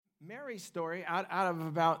Mary's story, out of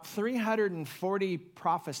about 340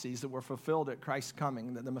 prophecies that were fulfilled at Christ's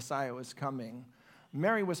coming, that the Messiah was coming,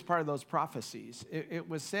 Mary was part of those prophecies. It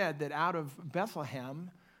was said that out of Bethlehem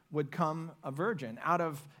would come a virgin.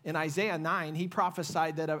 In Isaiah 9, he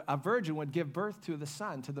prophesied that a virgin would give birth to the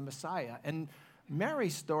Son, to the Messiah. And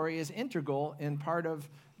Mary's story is integral in part of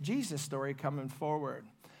Jesus' story coming forward.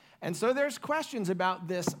 And so there's questions about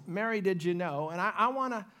this, Mary, did you know? And I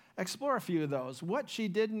want to explore a few of those, what she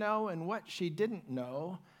did know and what she didn't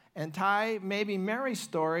know, and tie maybe Mary's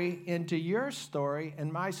story into your story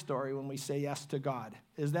and my story when we say yes to God.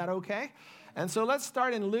 Is that okay? And so let's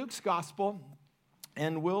start in Luke's gospel,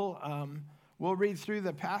 and we'll read through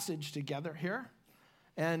the passage together here.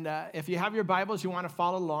 And if you have your Bibles, you want to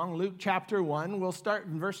follow along, Luke chapter 1, we'll start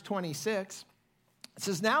in verse 26. It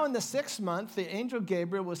says, "Now in the 6th month, the angel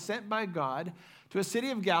Gabriel was sent by God to a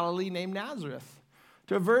city of Galilee named Nazareth,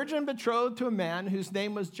 to a virgin betrothed to a man whose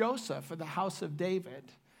name was Joseph of the house of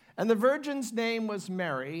David. And the virgin's name was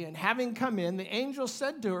Mary. And having come in, the angel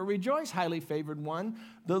said to her, 'Rejoice, highly favored one,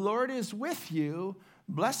 the Lord is with you.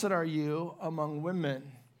 Blessed are you among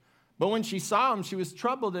women.' But when she saw him, she was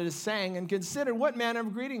troubled at his saying and considered what manner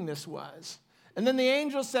of greeting this was. And then the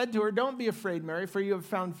angel said to her, 'Don't be afraid, Mary, for you have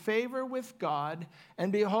found favor with God.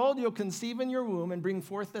 And behold, you'll conceive in your womb and bring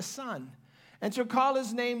forth a son. And she'll call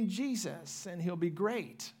his name Jesus, and he'll be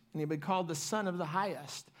great, and he'll be called the Son of the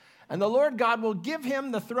Highest. And the Lord God will give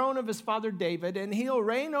him the throne of his father David, and he'll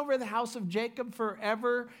reign over the house of Jacob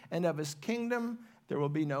forever, and of his kingdom there will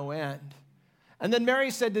be no end.' And then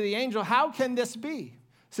Mary said to the angel, 'How can this be,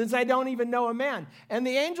 since I don't even know a man?' And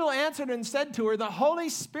the angel answered and said to her, 'The Holy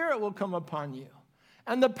Spirit will come upon you,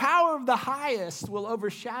 and the power of the Highest will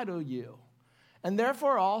overshadow you. And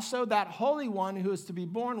therefore also that Holy One who is to be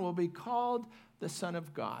born will be called the Son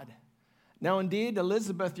of God. Now indeed,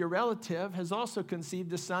 Elizabeth, your relative, has also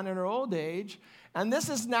conceived a son in her old age, and this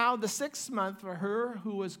is now the 6th month for her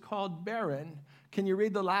who was called barren.'" Can you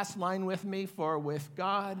read the last line with me? "For with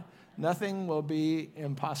God, nothing will be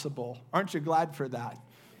impossible." Aren't you glad for that?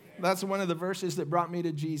 That's one of the verses that brought me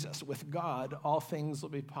to Jesus. With God, all things will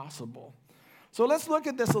be possible. So let's look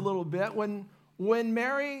at this a little bit. When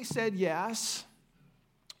Mary said yes,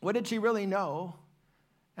 what did she really know?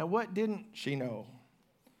 And what didn't she know?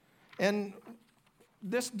 And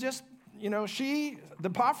this just,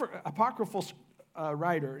 the apocryphal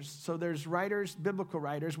writers, so there's writers, biblical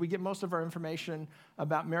writers. We get most of our information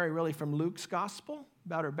about Mary really from Luke's gospel,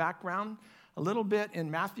 about her background, a little bit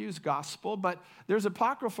in Matthew's gospel, but there's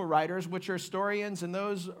apocryphal writers, which are historians, and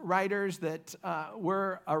those writers that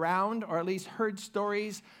were around, or at least heard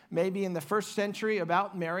stories maybe in the 1st century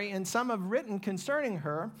about Mary, and some have written concerning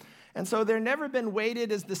her. And so they're never been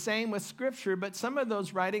weighted as the same with Scripture, but some of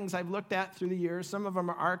those writings I've looked at through the years, some of them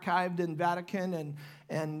are archived in Vatican,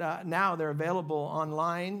 and now they're available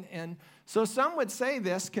online. And so some would say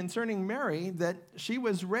this concerning Mary, that she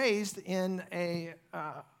was raised in a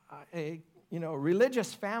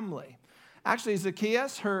religious family. Actually,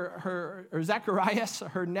 Zacchaeus, or Zacharias,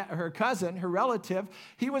 her cousin, her relative,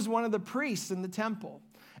 he was one of the priests in the temple.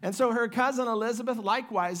 And so her cousin Elizabeth,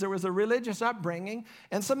 likewise, there was a religious upbringing.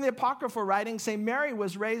 And some of the apocryphal writings say Mary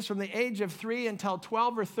was raised from the age of 3 until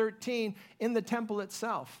 12 or 13 in the temple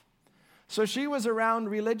itself. So she was around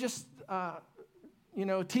religious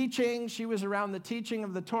teaching. She was around the teaching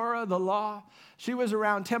of the Torah, the law. She was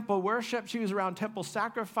around temple worship. She was around temple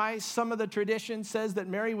sacrifice. Some of the tradition says that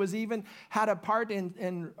Mary had a part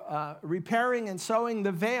in repairing and sewing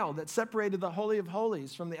the veil that separated the Holy of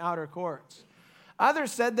Holies from the outer courts.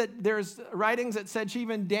 Others said that there's writings that said she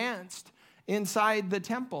even danced inside the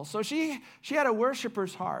temple. So she had a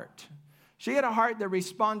worshiper's heart. She had a heart that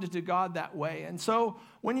responded to God that way. And so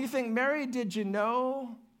when you think, Mary, did you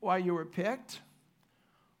know why you were picked?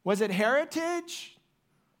 Was it heritage,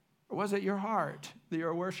 or was it your heart that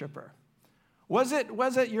you're a worshiper? Was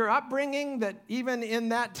it your upbringing that even in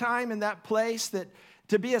that time, in that place, that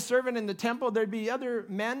to be a servant in the temple, there'd be other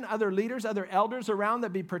men, other leaders, other elders around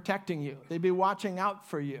that'd be protecting you. They'd be watching out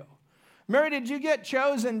for you. Mary, did you get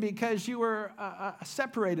chosen because you were a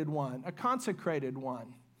separated one, a consecrated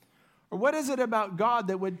one? Or what is it about God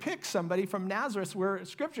that would pick somebody from Nazareth, where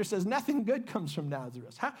Scripture says nothing good comes from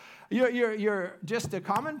Nazareth? You're just a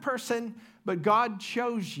common person, but God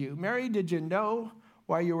chose you. Mary, did you know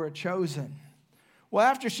why you were chosen? Well,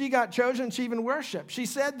 after she got chosen, she even worshiped. She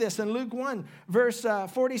said this in Luke 1, verse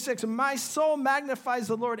 46, "My soul magnifies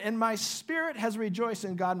the Lord, and my spirit has rejoiced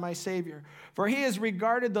in God my Savior. For he has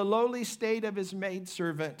regarded the lowly state of his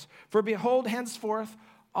maidservant. For behold, henceforth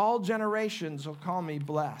all generations will call me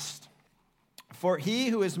blessed. For he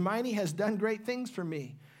who is mighty has done great things for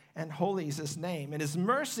me, and holy is his name. And his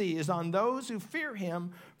mercy is on those who fear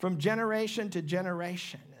him from generation to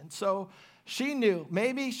generation. And so she knew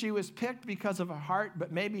maybe she was picked because of her heart,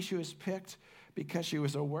 but maybe she was picked because she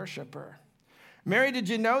was a worshiper. Mary, did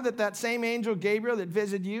you know that that same angel Gabriel that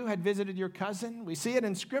visited you had visited your cousin? We see it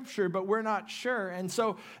in Scripture, but we're not sure. And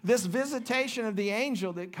so this visitation of the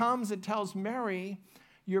angel that comes and tells Mary,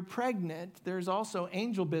 you're pregnant, there's also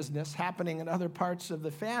angel business happening in other parts of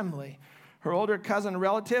the family. Her older cousin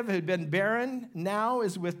relative who had been barren now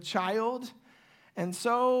is with child. And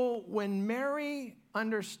so when Mary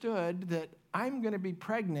understood that I'm going to be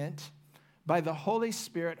pregnant by the Holy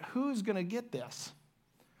Spirit, who's going to get this?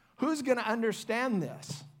 Who's going to understand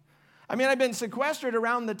this? I mean, I've been sequestered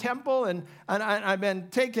around the temple and I've been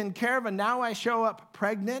taken care of, and now I show up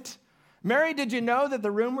pregnant. Mary, did you know that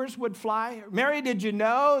the rumors would fly? Mary, did you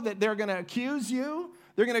know that they're going to accuse you?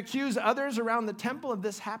 They're going to accuse others around the temple of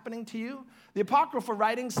this happening to you. The apocryphal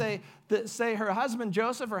writings say her husband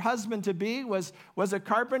Joseph, her husband-to-be, was a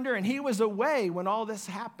carpenter, and he was away when all this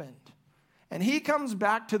happened. And he comes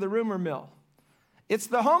back to the rumor mill. It's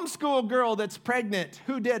the homeschool girl that's pregnant.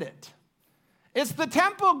 Who did it? It's the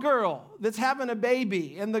temple girl that's having a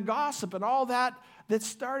baby, and the gossip and all that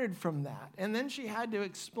started from that. And then she had to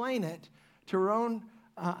explain it to her own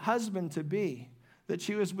husband-to-be, that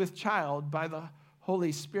she was with child by the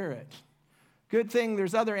Holy Spirit. Good thing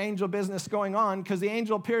there's other angel business going on, because the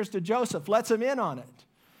angel appears to Joseph, lets him in on it,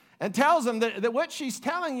 and tells him that what she's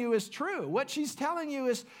telling you is true. What she's telling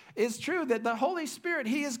you is true, that the Holy Spirit,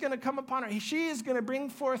 he is going to come upon her. She is going to bring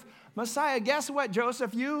forth Messiah. Guess what,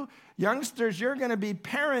 Joseph? You youngsters, you're going to be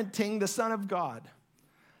parenting the Son of God.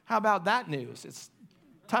 How about that news? It's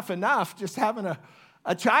tough enough just having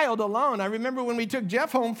a child alone. I remember when we took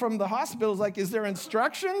Jeff home from the hospital, it was like, is there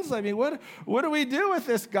instructions? I mean, what do we do with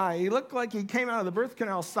this guy? He looked like he came out of the birth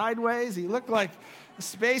canal sideways. He looked like a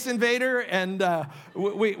space invader, and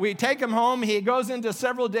we take him home. He goes into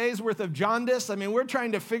several days worth of jaundice. I mean, we're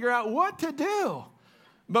trying to figure out what to do.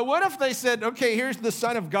 But what if they said, okay, here's the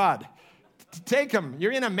Son of God. Take him.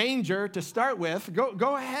 You're in a manger to start with.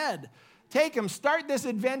 Go ahead. Take him. Start this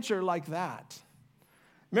adventure like that.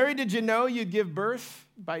 Mary, did you know you'd give birth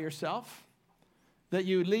by yourself? That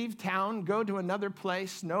you leave town, go to another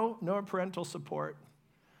place, no parental support,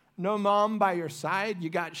 no mom by your side. You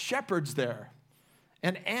got shepherds there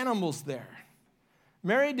and animals there.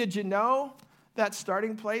 Mary, did you know that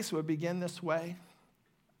starting place would begin this way?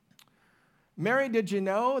 Mary, did you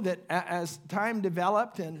know that as time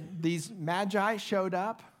developed and these magi showed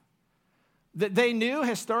up, that they knew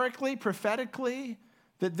historically, prophetically,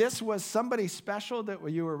 that this was somebody special that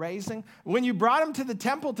you were raising? When you brought him to the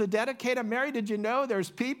temple to dedicate him, Mary, did you know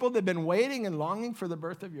there's people that have been waiting and longing for the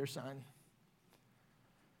birth of your son?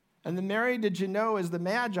 And then Mary, did you know as the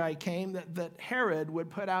Magi came that Herod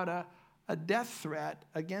would put out a death threat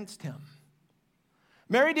against him?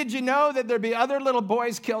 Mary, did you know that there'd be other little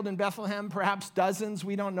boys killed in Bethlehem, perhaps dozens?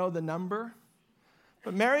 We don't know the number.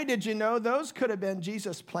 But Mary, did you know those could have been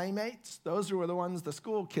Jesus' playmates? Those were the ones, the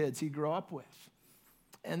school kids he grew up with.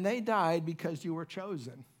 And they died because you were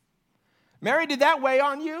chosen. Mary, did that weigh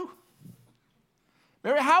on you?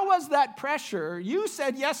 Mary, how was that pressure? You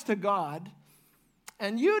said yes to God,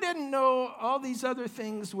 and you didn't know all these other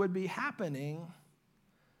things would be happening,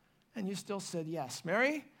 and you still said yes.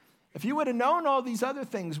 Mary, if you would have known all these other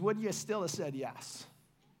things, would you still have said yes?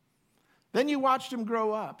 Then you watched him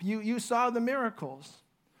grow up. You saw the miracles.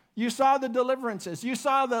 You saw the deliverances. You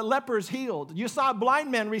saw the lepers healed. You saw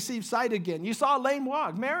blind men receive sight again. You saw lame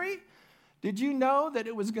walk. Mary, did you know that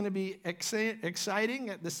it was going to be exciting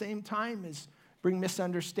at the same time as bring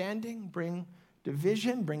misunderstanding, bring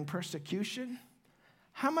division, bring persecution?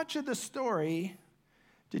 How much of the story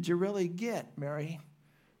did you really get, Mary,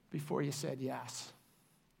 before you said yes?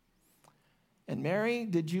 And Mary,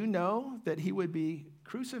 did you know that he would be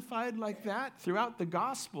crucified like that? Throughout the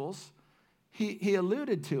Gospels, he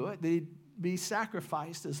alluded to it, that he'd be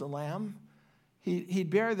sacrificed as a lamb. He'd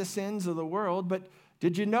bear the sins of the world. But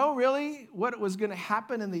did you know really what was going to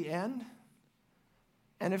happen in the end?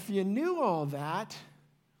 And if you knew all that,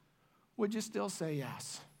 would you still say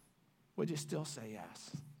yes? Would you still say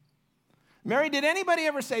yes? Mary, did anybody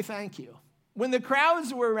ever say thank you? When the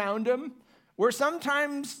crowds were around him, were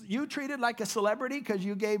sometimes you treated like a celebrity because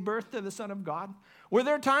you gave birth to the Son of God? Were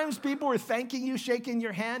there times people were thanking you, shaking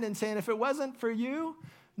your hand and saying, if it wasn't for you,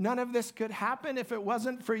 none of this could happen. If it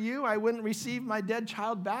wasn't for you, I wouldn't receive my dead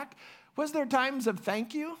child back. Was there times of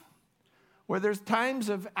thank you? Were there times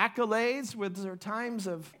of accolades? Was there times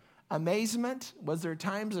of amazement? Was there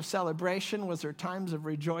times of celebration? Was there times of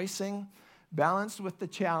rejoicing, balanced with the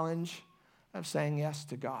challenge of saying yes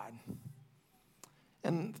to God?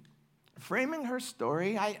 And framing her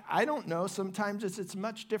story, I don't know, sometimes it's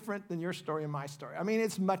much different than your story and my story. I mean,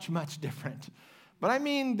 it's much, much different. But I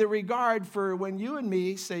mean the regard for when you and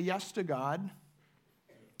me say yes to God,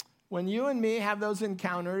 when you and me have those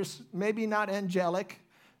encounters, maybe not angelic,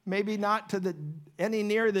 maybe not to any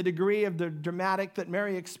near the degree of the dramatic that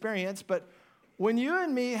Mary experienced, but when you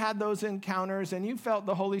and me had those encounters and you felt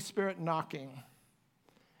the Holy Spirit knocking.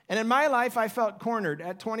 And in my life, I felt cornered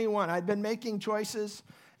at 21. I'd been making choices,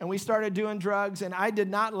 and we started doing drugs, and I did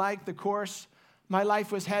not like the course my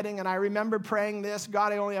life was heading. And I remember praying this,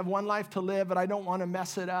 God, I only have one life to live, but I don't want to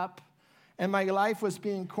mess it up. And my life was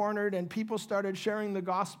being cornered, and people started sharing the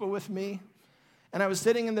gospel with me. And I was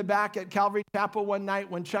sitting in the back at Calvary Chapel one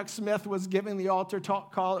night when Chuck Smith was giving the altar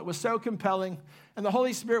call. It was so compelling, and the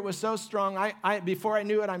Holy Spirit was so strong. Before I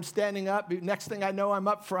knew it, I'm standing up. Next thing I know, I'm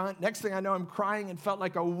up front. Next thing I know, I'm crying and felt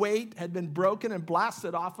like a weight had been broken and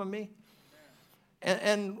blasted off of me.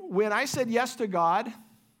 And when I said yes to God,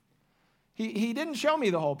 he didn't show me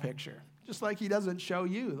the whole picture, just like he doesn't show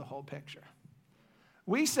you the whole picture.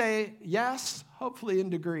 We say yes, hopefully in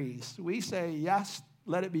degrees. We say yes,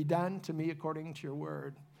 let it be done to me according to your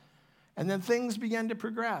word. And then things began to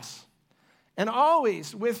progress. And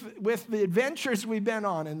always, with the adventures we've been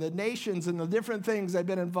on and the nations and the different things I've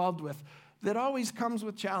been involved with, that always comes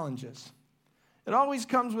with challenges. It always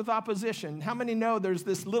comes with opposition. How many know there's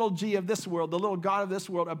this little g of this world, the little god of this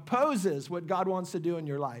world, opposes what God wants to do in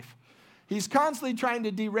your life? He's constantly trying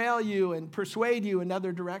to derail you and persuade you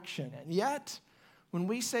another direction. And yet, when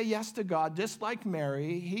we say yes to God, just like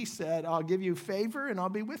Mary, he said, I'll give you favor and I'll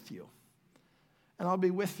be with you. And I'll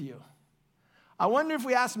be with you. I wonder if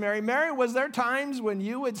we asked Mary, was there times when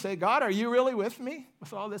you would say, God, are you really with me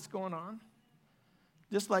with all this going on?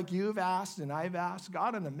 Just like you've asked and I've asked,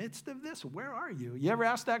 God, in the midst of this, where are you? You ever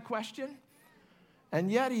asked that question? And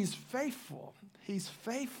yet he's faithful. He's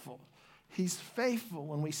faithful. He's faithful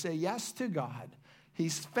when we say yes to God.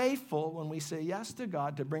 He's faithful when we say yes to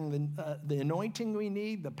God to bring the anointing we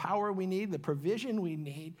need, the power we need, the provision we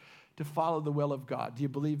need to follow the will of God. Do you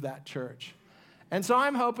believe that, church? And so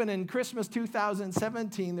I'm hoping in Christmas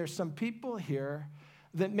 2017, there's some people here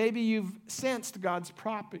that maybe you've sensed God's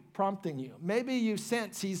prompting you. Maybe you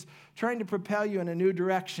sense he's trying to propel you in a new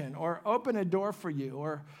direction or open a door for you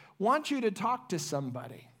or want you to talk to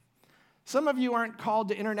somebody. Some of you aren't called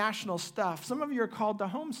to international stuff. Some of you are called to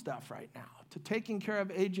home stuff right now, to taking care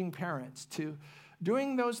of aging parents, to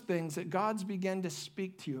doing those things that God's begun to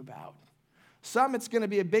speak to you about. Some, it's going to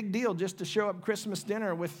be a big deal just to show up Christmas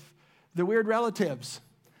dinner with the weird relatives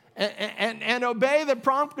and obey the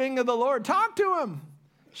prompting of the Lord. Talk to them.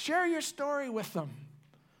 Share your story with them.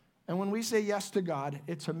 And when we say yes to God,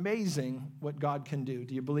 it's amazing what God can do.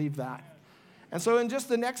 Do you believe that? And so in just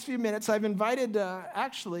the next few minutes, I've invited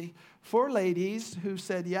actually 4 ladies who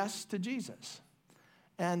said yes to Jesus.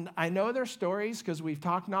 And I know their stories because we've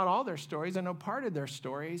talked not all their stories. I know part of their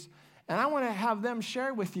stories. And I want to have them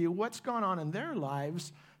share with you what's gone on in their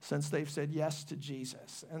lives since they've said yes to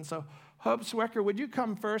Jesus. And so, Hope Swecker, would you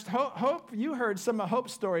come first? Hope, you heard some of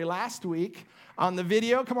Hope's story last week on the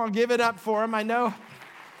video. Come on, give it up for him. I know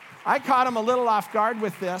I caught him a little off guard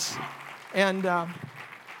with this. And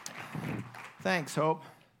thanks, Hope.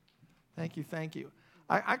 Thank you.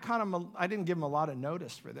 I caught him, I didn't give him a lot of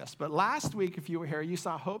notice for this, but last week, if you were here, you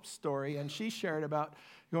saw Hope's story, and she shared about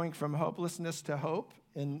going from hopelessness to hope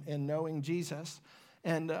in knowing Jesus.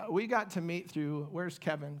 And we got to meet through, where's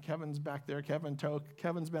Kevin? Kevin's back there, Kevin Toke.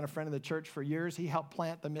 Kevin's been a friend of the church for years. He helped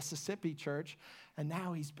plant the Mississippi church, and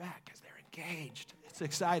now he's back because they're engaged. It's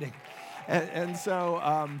exciting. And so,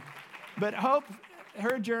 but Hope,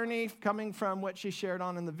 her journey coming from what she shared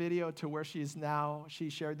on in the video to where she is now, she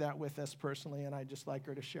shared that with us personally, and I'd just like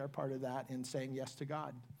her to share part of that in saying yes to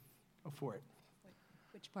God. Go for it.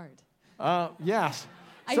 Which part? Yes.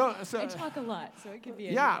 I talk a lot, so it could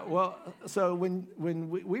be. Well, so when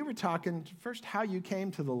we were talking, first how you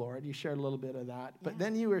came to the Lord, you shared a little bit of that, but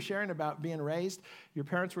then you were sharing about being raised. Your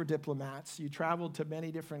parents were diplomats. You traveled to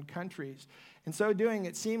many different countries. And so doing,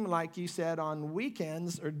 it seemed like you said on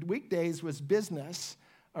weekends or weekdays was business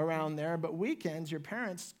around there, but weekends, your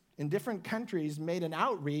parents in different countries made an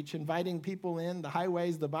outreach, inviting people in, the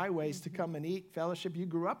highways, the byways, to come and eat, fellowship. You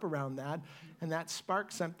grew up around that, and that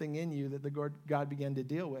sparked something in you that God began to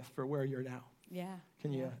deal with for where you're now. Yeah.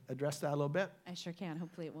 Can you address that a little bit? I sure can.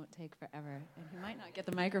 Hopefully it won't take forever, and he might not get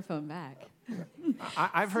the microphone back.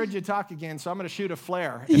 I've heard you talk again, so I'm going to shoot a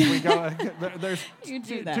flare. If we go, there's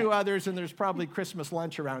two others, and there's probably Christmas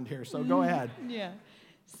lunch around here, so go ahead. Yeah.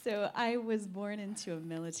 So I was born into a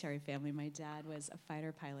military family. My dad was a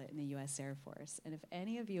fighter pilot in the U.S. Air Force. And if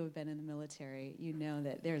any of you have been in the military, you know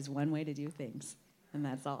that there's one way to do things. and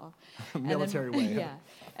that's all. Military way. Yeah.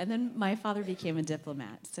 And then my father became a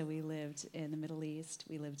diplomat. So we lived in the Middle East.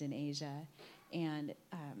 We lived in Asia. And,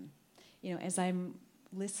 as I'm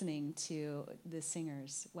listening to the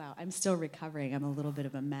singers, wow, I'm still recovering. I'm a little bit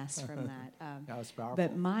of a mess from that. That was powerful.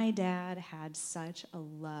 But my dad had such a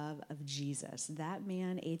love of Jesus. That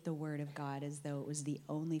man ate the word of God as though it was the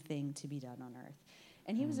only thing to be done on earth.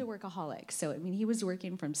 And he was a workaholic. So, he was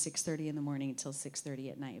working from 6:30 in the morning until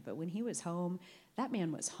 6:30 at night. But when he was home, that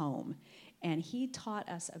man was home. And he taught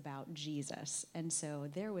us about Jesus. And so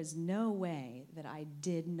there was no way that I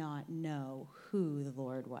did not know who the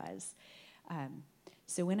Lord was.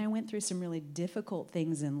 So when I went through some really difficult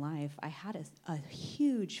things in life, I had a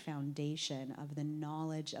huge foundation of the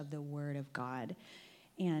knowledge of the Word of God.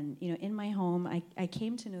 And, in my home, I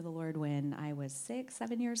came to know the Lord when I was 6,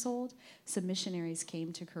 7 years old. Some missionaries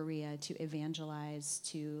came to Korea to evangelize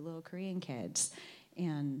to little Korean kids.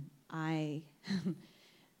 And I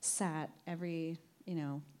sat every,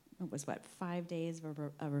 it was 5 days of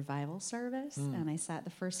a revival service. And I sat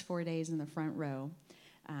the first 4 days in the front row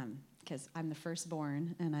because I'm the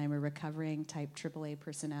firstborn and I'm a recovering type AAA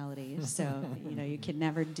personality. So, you can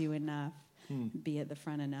never do enough, be at the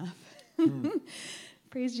front enough.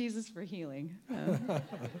 Praise Jesus for healing.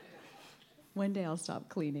 One day I'll stop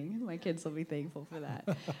cleaning. My kids will be thankful for that.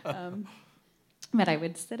 But I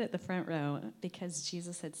would sit at the front row because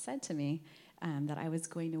Jesus had said to me that I was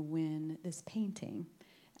going to win this painting.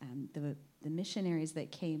 The missionaries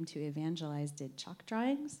that came to evangelize did chalk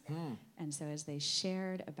drawings. And so as they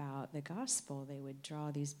shared about the gospel, they would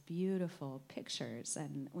draw these beautiful pictures.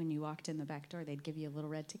 And when you walked in the back door, they'd give you a little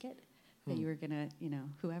red ticket that you were going to,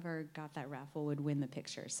 whoever got that raffle would win the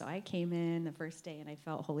picture. So I came in the first day and I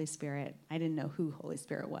felt Holy Spirit. I didn't know who Holy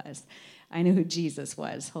Spirit was. I knew who Jesus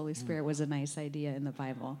was. Holy Spirit was a nice idea in the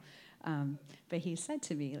Bible. But he said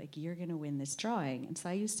to me, you're going to win this drawing. And so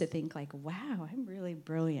I used to think, wow, I'm really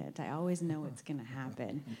brilliant. I always know what's going to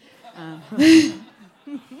happen.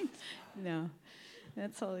 No,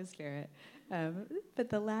 that's Holy Spirit. But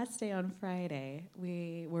the last day on Friday,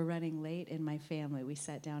 we were running late in my family. We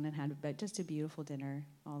sat down and had just a beautiful dinner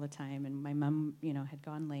all the time. And my mom, had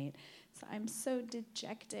gone late. So I'm so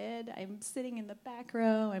dejected. I'm sitting in the back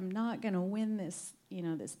row. I'm not going to win this,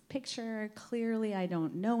 this picture. Clearly, I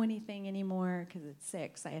don't know anything anymore because at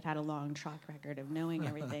 6, I had a long track record of knowing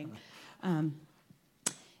everything.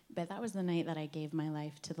 But that was the night that I gave my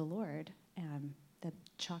life to the Lord. The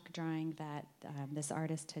chalk drawing that this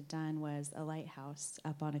artist had done was a lighthouse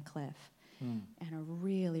up on a cliff and a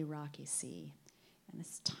really rocky sea and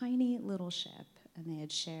this tiny little ship. And they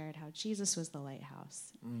had shared how Jesus was the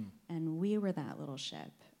lighthouse and we were that little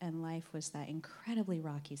ship and life was that incredibly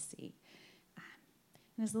rocky sea.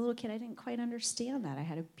 And as a little kid, I didn't quite understand that. I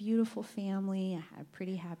had a beautiful family. I had a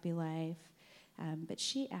pretty happy life. But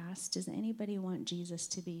she asked, does anybody want Jesus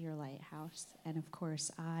to be your lighthouse? And of course,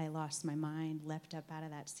 I lost my mind, leapt up out of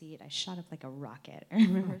that seat. I shot up like a rocket, I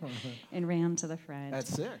remember, and ran to the front. At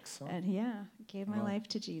 6, huh? And gave my life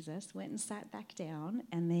to Jesus, went and sat back down,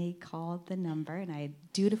 and they called the number, and I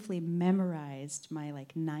dutifully memorized my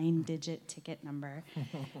 9-digit ticket number.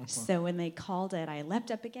 So when they called it, I leapt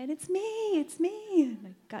up again, it's me. And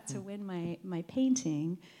I got to win my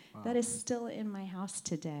painting. Wow. That is still in my house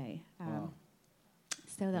today.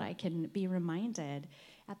 So that I can be reminded.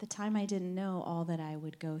 At the time, I didn't know all that I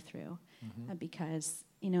would go through. Because,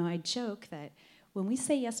 I joke that when we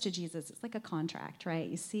say yes to Jesus, it's like a contract, right?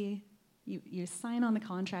 You see, you sign on the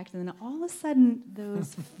contract, and then all of a sudden,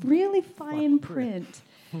 those really fine print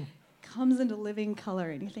comes into living color,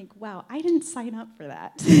 and you think, wow, I didn't sign up for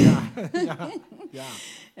that. Yeah.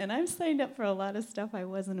 And I've signed up for a lot of stuff I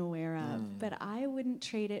wasn't aware of, but I wouldn't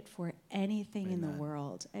trade it for anything in the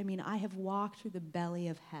world. I have walked through the belly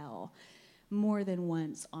of hell more than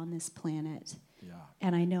once on this planet,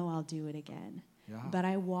 and I know I'll do it again. But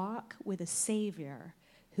I walk with a Savior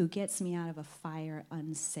who gets me out of a fire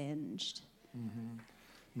unsinged.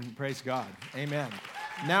 Praise God. Amen.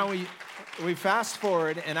 Now we fast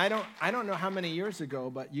forward, and I don't know how many years ago,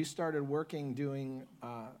 but you started doing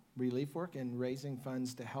relief work and raising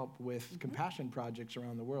funds to help with compassion projects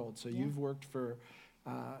around the world. So you've worked for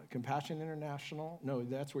Compassion International. No,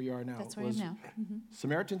 that's where you are now. That's where I am now.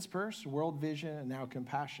 Samaritan's Purse, World Vision, and now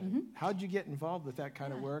Compassion. How did you get involved with that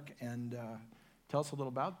kind of work? And tell us a little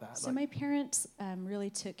about that. So my parents really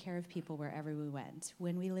took care of people wherever we went.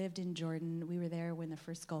 When we lived in Jordan, we were there when the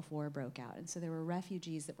first Gulf War broke out. And so there were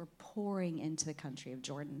refugees that were pouring into the country of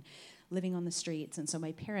Jordan, living on the streets. And so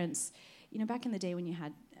my parents, back in the day when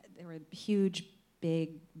there were huge,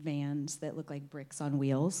 big vans that looked like bricks on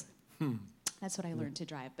wheels. That's what I learned to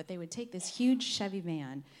drive. But they would take this huge Chevy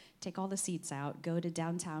van take all the seats out, go to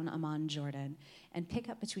downtown Amman, Jordan, and pick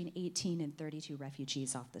up between 18 and 32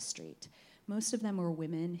 refugees off the street. Most of them were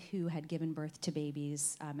women who had given birth to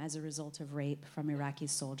babies as a result of rape from Iraqi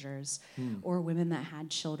soldiers, or women that had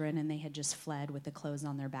children and they had just fled with the clothes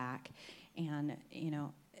on their back. And,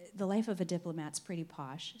 the life of a diplomat's pretty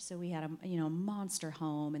posh. So we had a monster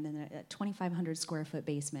home and then a 2,500 square foot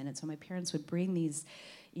basement. And so my parents would bring these,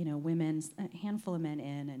 women, a handful of men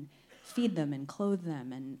in and feed them and clothe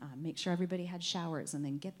them and make sure everybody had showers and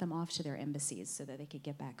then get them off to their embassies so that they could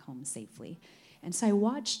get back home safely. And so I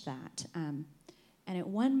watched that. And at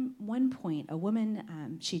one point, a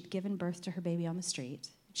woman, she'd given birth to her baby on the street.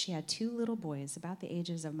 She had 2 little boys about the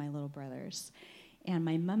ages of my little brothers. And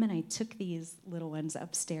my mom and I took these little ones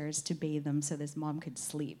upstairs to bathe them so this mom could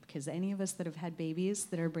sleep. Because any of us that have had babies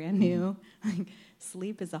that are brand new,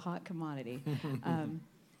 sleep is a hot commodity.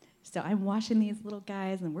 So I'm washing these little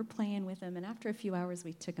guys, and we're playing with them. And after a few hours,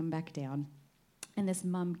 we took them back down. And this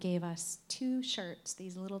mom gave us 2 shirts,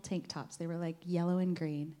 these little tank tops. They were like yellow and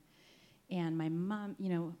green. And my mom,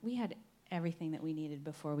 we had everything that we needed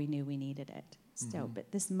before we knew we needed it. So,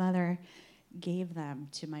 but this mother gave them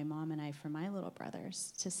to my mom and I for my little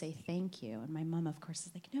brothers to say thank you. And my mom, of course,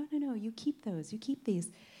 is like, no, you keep those. You keep these.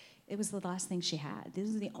 It was the last thing she had. This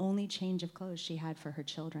is the only change of clothes she had for her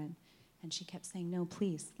children. And she kept saying, no,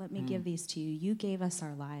 please, let me give these to you. You gave us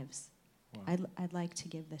our lives. Wow. I'd like to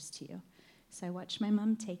give this to you. So I watched my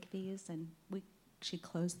mom take these, and she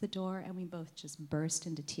closed the door, and we both just burst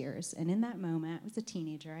into tears. And in that moment, I was a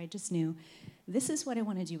teenager. I just knew this is what I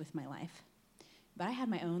want to do with my life. But I had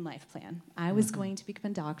my own life plan. I was going to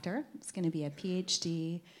become a doctor. I was going to be a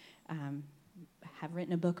PhD, have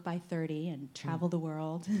written a book by 30, and travel the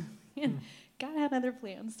world. And God had other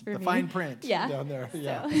plans for me. The fine print down there.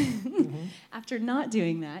 So, after not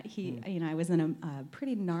doing that, I was in a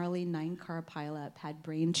pretty gnarly 9-car pileup, had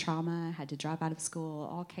brain trauma, had to drop out of school.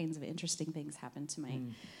 All kinds of interesting things happened to my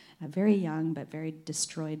very young but very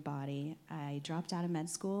destroyed body. I dropped out of med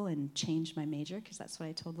school and changed my major because that's what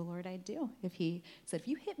I told the Lord I'd do. He said, if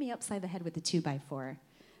you hit me upside the head with a 2x4,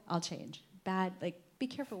 I'll change. Be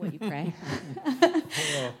careful what you pray.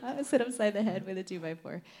 I was hit upside the head with a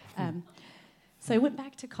 2x4. So I went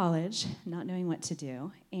back to college, not knowing what to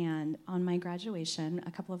do. And on my graduation,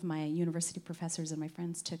 a couple of my university professors and my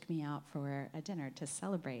friends took me out for a dinner to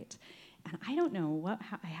celebrate. And I don't know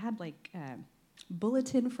I had like a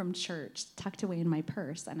bulletin from church tucked away in my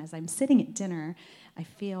purse. And as I'm sitting at dinner, I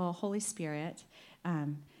feel Holy Spirit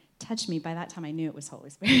touch me. By that time, I knew it was Holy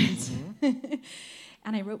Spirit.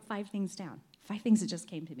 And I wrote 5 things down. 5 things that just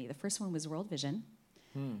came to me. The first one was World Vision,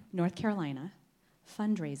 North Carolina,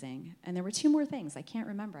 fundraising, and there were 2 more things. I can't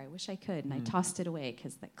remember. I wish I could, and I tossed it away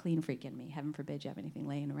because that clean freak in me. Heaven forbid you have anything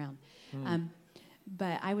laying around.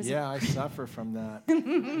 But I was... Yeah, I suffer from that.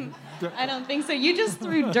 I don't think so. You just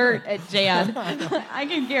threw dirt at Jan. I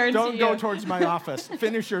can guarantee Don't go towards my office.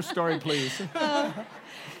 Finish your story, please.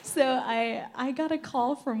 So I got a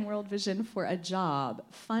call from World Vision for a job,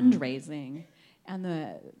 fundraising, and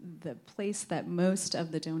the place that most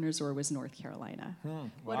of the donors were was North Carolina.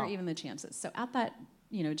 What are even the chances? So at that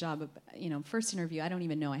job, first interview, I don't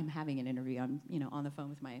even know I'm having an interview. I'm on the phone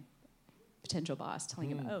with my potential boss, telling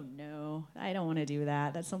him, "Oh no, I don't want to do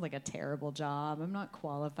that. That sounds like a terrible job. I'm not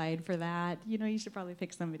qualified for that. You should probably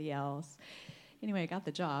pick somebody else." Anyway, I got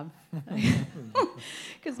the job.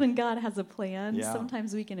 Because when God has a plan,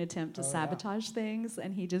 sometimes we can attempt to sabotage things,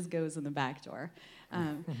 and he just goes in the back door.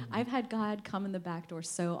 I've had God come in the back door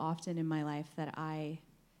so often in my life that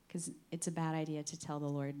because it's a bad idea to tell the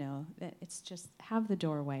Lord no. That it's just have the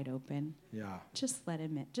door wide open. Yeah. Just let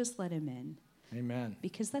him in. Just let him in. Amen.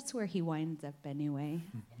 Because that's where he winds up anyway.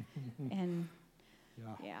 And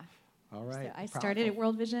yeah. All right. So I started at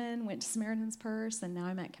World Vision, went to Samaritan's Purse, and now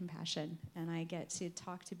I'm at Compassion. And I get to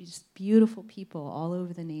talk to just beautiful people all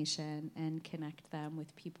over the nation and connect them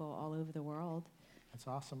with people all over the world. That's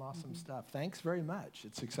awesome stuff. Thanks very much.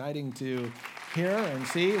 It's exciting to hear and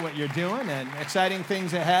see what you're doing and exciting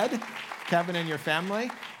things ahead, Kevin and your family.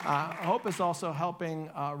 Hope is also helping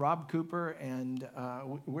Rob Cooper, and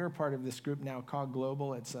we're part of this group now called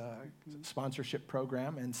Global. It's a sponsorship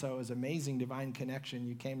program, and so it was amazing divine connection.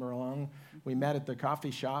 You came along, we met at the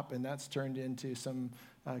coffee shop, and that's turned into some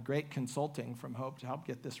great consulting from Hope to help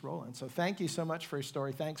get this rolling. So thank you so much for your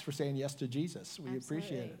story. Thanks for saying yes to Jesus. We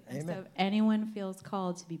appreciate it. Amen. So if anyone feels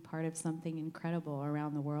called to be part of something incredible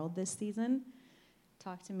around the world this season,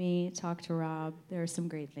 talk to me, talk to Rob. There are some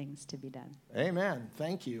great things to be done. Amen.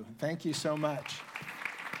 Thank you. Thank you so much.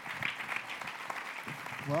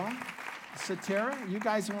 Well, Satira, you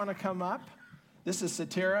guys want to come up? This is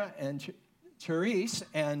Satira and Therese,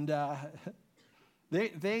 and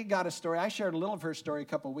They got a story. I shared a little of her story a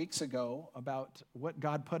couple weeks ago about what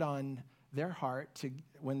God put on their heart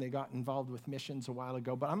when they got involved with missions a while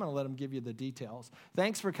ago, but I'm going to let them give you the details.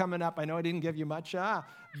 Thanks for coming up. I know I didn't give you much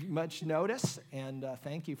notice, and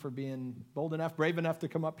thank you for being bold enough, brave enough to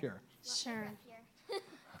come up here. Sure.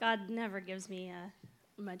 God never gives me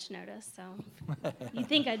much notice, so you'd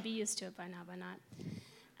think I'd be used to it by now, but not.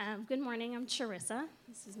 Good morning. I'm Charissa.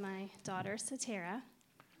 This is my daughter, Satara.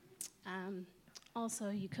 Also,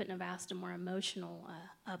 you couldn't have asked a more emotional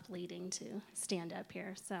up-leading to stand up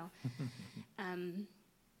here. So I'm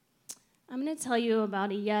going to tell you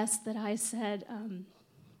about a yes that I said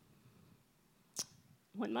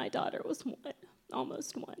when my daughter was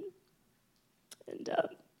almost one. And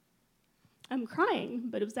I'm crying,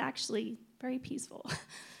 but it was actually very peaceful,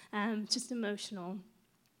 just emotional.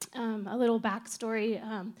 A little backstory.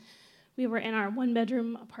 We were in our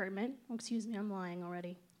one-bedroom apartment. Oh, excuse me, I'm lying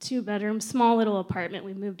already. Two-bedroom, small little apartment.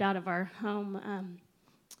 We moved out of our home.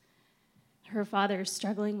 Her father is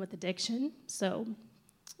struggling with addiction, so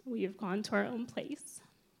we have gone to our own place.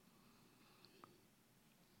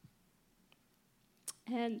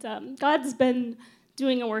 And God's been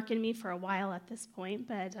doing a work in me for a while at this point,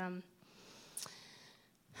 but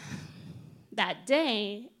that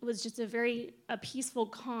day was just a peaceful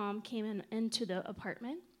calm came into the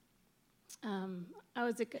apartment. I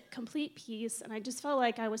was at complete peace, and I just felt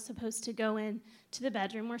like I was supposed to go in to the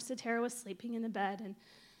bedroom where Satara was sleeping in the bed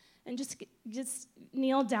and just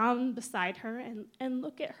kneel down beside her and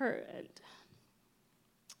look at her.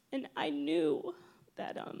 And I knew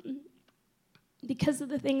that because of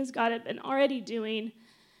the things God had been already doing,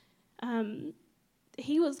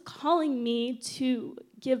 he was calling me to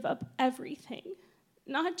give up everything,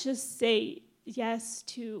 not just say yes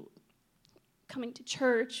to coming to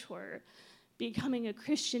church or becoming a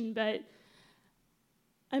Christian, but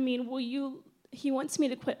I mean, he wants me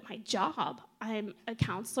to quit my job. I'm a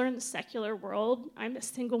counselor in the secular world. I'm a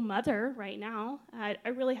single mother right now. I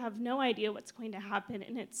really have no idea what's going to happen,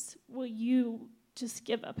 and will you just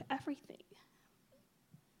give up everything?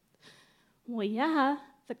 Well, yeah,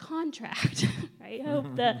 the contract, right? I hope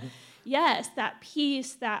yes, that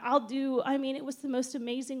peace, that I'll do. I mean, it was the most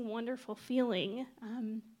amazing, wonderful feeling.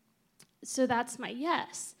 So that's my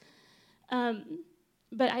yes.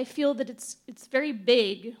 But I feel that it's very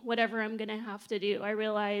big, whatever I'm going to have to do. I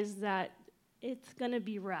realize that it's going to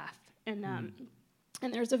be rough. And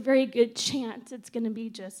there's a very good chance it's going to be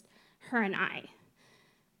just her and I,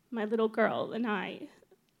 my little girl and I.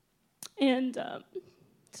 And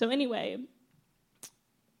so anyway,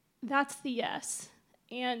 that's the yes.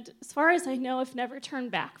 And as far as I know, I've never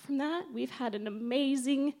turned back from that. We've had an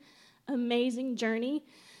amazing, amazing journey.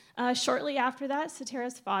 Shortly after that,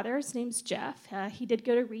 Satara's father, his name's Jeff, he did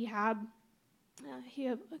go to rehab.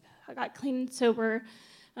 He got clean and sober.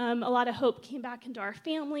 A lot of hope came back into our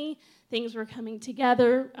family. Things were coming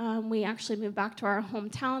together. We actually moved back to our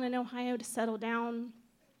hometown in Ohio to settle down,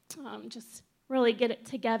 just really get it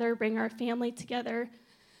together, bring our family together.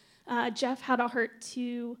 Jeff had a heart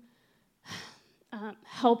to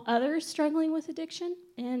help others struggling with addiction,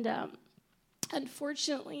 and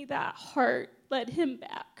unfortunately, that heart led him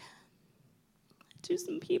back to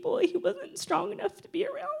some people he wasn't strong enough to be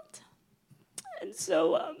around. And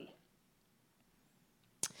so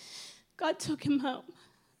God took him home.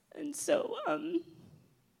 And so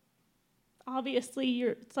obviously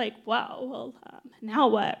it's like, wow, well, now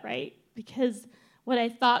what, right? Because what I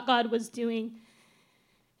thought God was doing,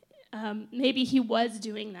 maybe he was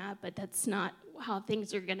doing that, but that's not how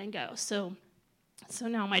things are going to go. So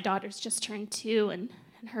now my daughter's just turned 2, and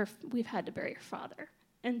we've had to bury her father.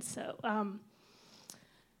 And so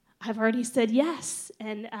I've already said yes.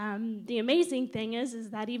 And the amazing thing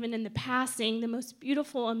is that even in the passing, the most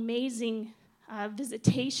beautiful, amazing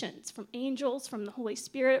visitations from angels, from the Holy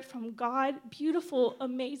Spirit, from God, beautiful,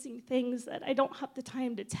 amazing things that I don't have the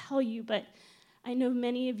time to tell you, but I know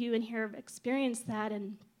many of you in here have experienced that.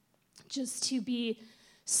 And just to be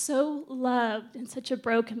so loved in such a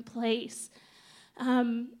broken place.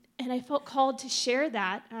 And I felt called to share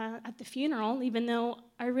that at the funeral, even though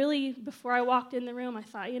before I walked in the room, I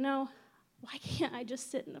thought, why can't I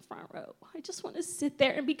just sit in the front row? I just want to sit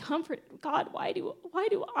there and be comforted. God, why do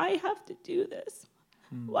I have to do this?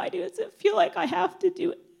 Why does it feel like I have to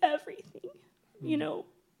do everything?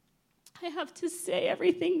 I have to say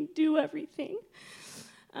everything, do everything.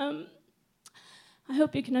 I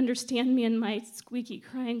hope you can understand me in my squeaky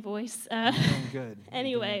crying voice. Good.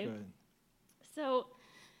 Anyway,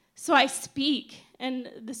 so I speak, and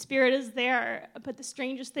the Spirit is there, but the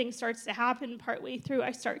strangest thing starts to happen partway through.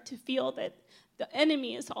 I start to feel that the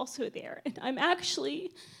enemy is also there, and I'm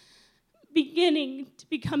actually beginning to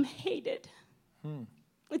become hated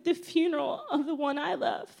at the funeral of the one I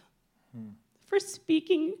love for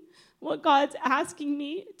speaking what God's asking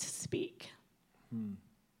me to speak.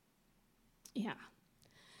 Yeah.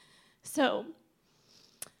 So,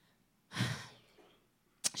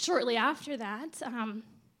 shortly after that,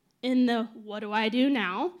 in the what do I do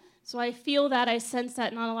now? So I feel that, I sense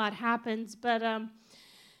that not a lot happens, but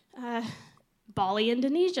Bali,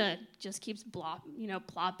 Indonesia just keeps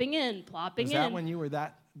plopping in. Was that when you were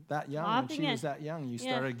that young? When she was that young, you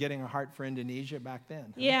Yeah. started getting a heart for Indonesia back then?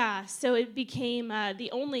 Huh? Yeah, so it became the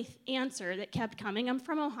only answer that kept coming. I'm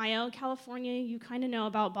from Ohio, California. You kind of know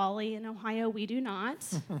about Bali. In Ohio, we do not.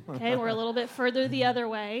 Okay, we're a little bit further the other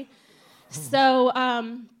way. So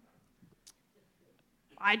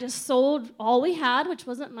I just sold all we had, which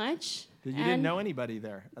wasn't much. You didn't know anybody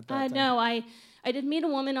there at that time? No, I did meet a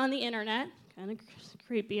woman on the internet. Kind of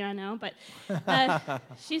creepy, I know, but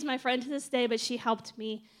she's my friend to this day, but she helped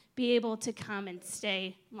me be able to come and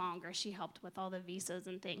stay longer. She helped with all the visas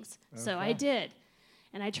and things. Okay. So I did.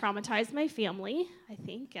 And I traumatized my family. I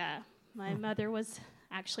think my mother was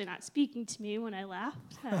actually not speaking to me when I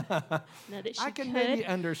left. That she I can maybe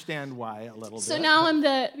understand why a little bit. So now I'm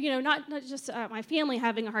not just my family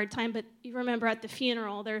having a hard time, but you remember at the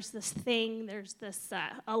funeral, there's this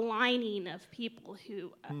aligning of people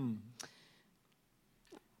who,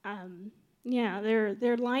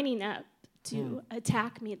 they're lining up to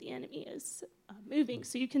attack me. The enemy is moving.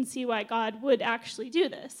 So you can see why God would actually do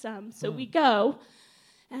this. So we go,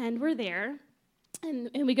 and we're there.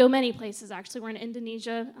 And we go many places, actually. We're in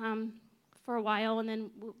Indonesia for a while, and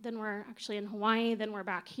then we're actually in Hawaii, then we're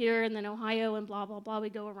back here, and then Ohio, and blah, blah, blah. We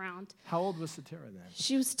go around. How old was Satira then?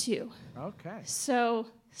 She was 2. Okay. So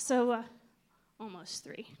almost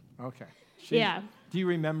 3. Okay. Yeah. Do you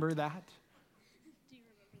remember that?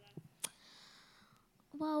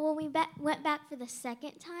 Well, when we went back for the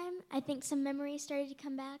second time, I think some memories started to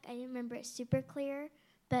come back. I didn't remember it super clear.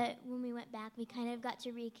 But when we went back, we kind of got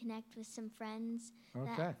to reconnect with some friends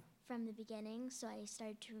from the beginning. So I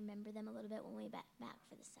started to remember them a little bit when we went back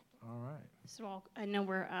for the second. All right. So I know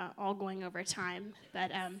we're all going over time,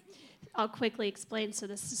 but I'll quickly explain. So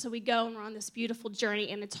we go and we're on this beautiful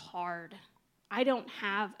journey, and it's hard. I don't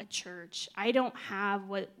have a church. I don't have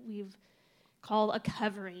what we've called a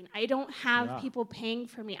covering. I don't have people paying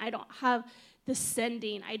for me. I don't have the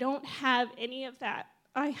sending. I don't have any of that.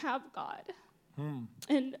 I have God.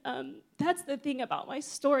 And that's the thing about my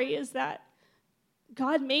story, is that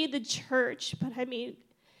God made the church, but I mean,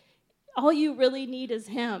 all you really need is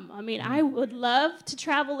Him. I mean, I would love to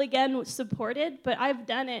travel again supported, but I've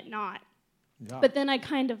done it not. Yeah. But then I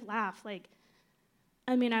kind of laugh, I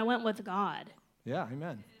went with God. Yeah,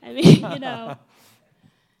 amen. I mean,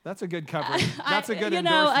 That's a good covering. That's a good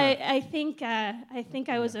endorsement. I think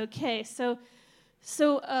I was okay. So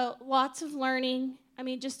lots of learning. I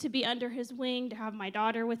mean, just to be under His wing, to have my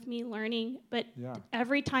daughter with me learning. But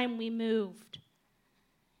every time we moved,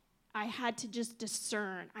 I had to just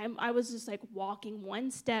discern. I was just walking one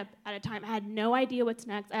step at a time. I had no idea what's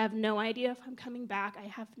next. I have no idea if I'm coming back.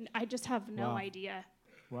 I just have no idea.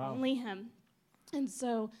 Wow. Only Him. And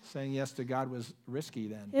so saying yes to God was risky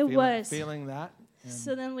then. It was. Feeling that.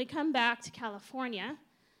 So then we come back to California.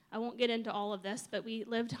 I won't get into all of this, but we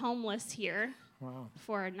lived homeless here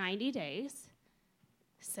for 90 days.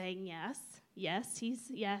 Saying yes. Yes,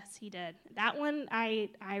 he did. That one, I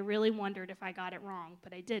really wondered if I got it wrong,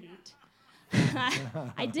 but I didn't.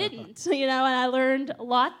 I didn't, and I learned a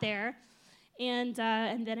lot there. And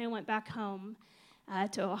then I went back home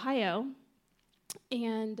to Ohio,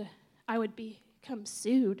 and I would become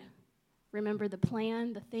sued. Remember the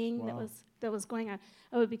plan, the thing that was going on?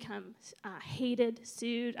 I would become hated,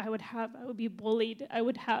 sued. I would be bullied. I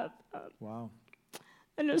would have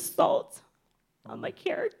an assault on my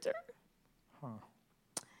character.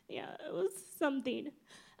 Yeah, it was something.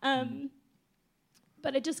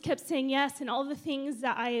 But I just kept saying yes, and all the things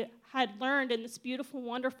that I had learned in this beautiful,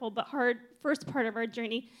 wonderful, but hard first part of our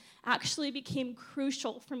journey actually became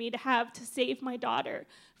crucial for me to have to save my daughter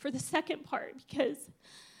for the second part, because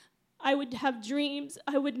I would have dreams.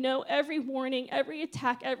 I would know every warning, every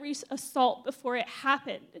attack, every assault before it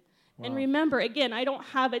happened. Wow. And remember, again, I don't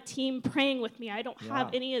have a team praying with me. I don't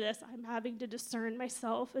have any of this. I'm having to discern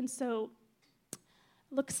myself. And so,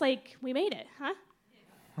 looks like we made it, huh?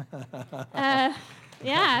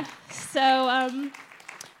 Yeah. So,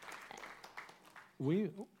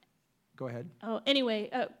 go ahead. Oh, anyway,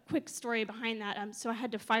 a quick story behind that. So I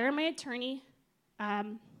had to fire my attorney,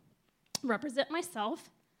 represent myself,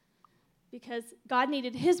 because God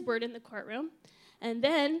needed His word in the courtroom. And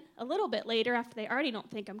then a little bit later, after they already don't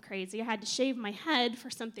think I'm crazy, I had to shave my head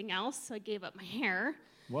for something else, so I gave up my hair.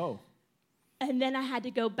 Whoa. And then I had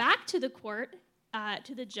to go back to the court,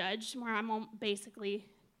 to the judge, where I'm basically,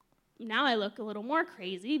 now I look a little more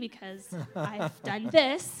crazy because I've done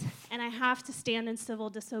this, and I have to stand in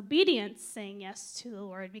civil disobedience, saying yes to the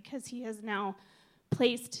Lord, because he has now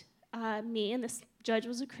placed me, and this judge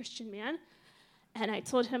was a Christian man, and I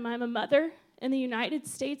told him I'm a mother in the United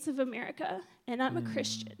States of America, and I'm a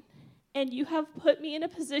Christian. And you have put me in a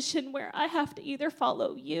position where I have to either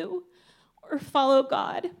follow you or follow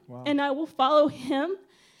God. Wow. And I will follow him.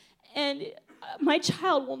 And my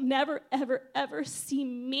child will never, ever, ever see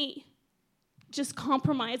me just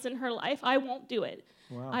compromise in her life. I won't do it.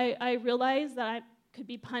 Wow. I realize that I could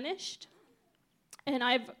be punished. And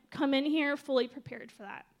I've come in here fully prepared for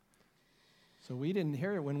that. So we didn't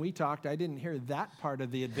hear it when we talked. I didn't hear that part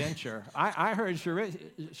of the adventure. I heard,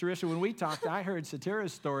 Sharisha, when we talked, I heard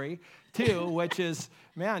Satira's story too, which is,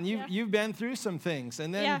 man, you've been through some things.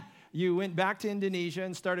 And then you went back to Indonesia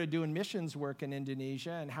and started doing missions work in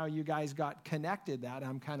Indonesia, and how you guys got connected. That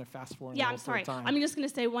I'm kind of fast forwarding. Yeah, I'm sorry. I'm just going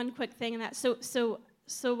to say one quick thing in that. So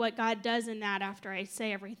what God does in that, after I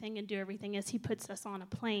say everything and do everything, is he puts us on a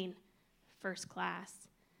plane, first class,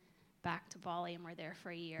 back to Bali, and we're there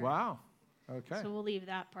for a year. Wow. Okay. So we'll leave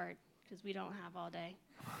that part because we don't have all day.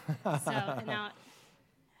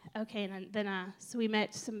 So we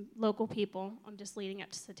met some local people. I'm just leading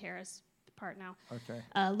up to Satira's part now. Okay.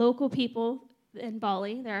 Local people in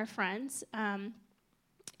Bali, they're our friends,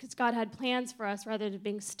 because God had plans for us rather than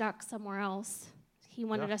being stuck somewhere else. He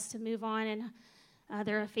wanted us to move on, and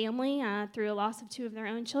they're a family. Through a loss of 2 of their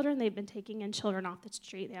own children, they've been taking in children off the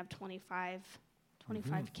street. They have 25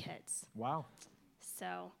 kids. Wow.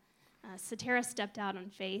 So Satira stepped out on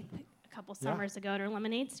faith a couple summers ago at her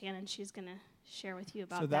lemonade stand, and she's going to share with you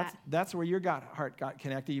about that. So that's where your heart got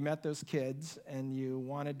connected. You met those kids, and you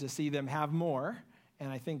wanted to see them have more.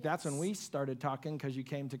 And I think that's when we started talking, because you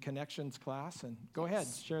came to Connections class. And go ahead,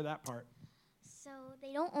 share that part. So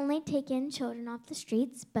they don't only take in children off the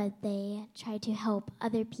streets, but they try to help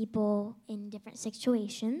other people in different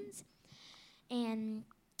situations. And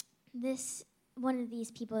one of these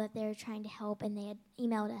people that they're trying to help and they had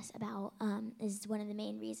emailed us about is one of the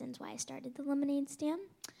main reasons why I started the lemonade stand.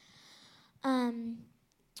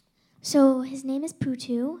 So his name is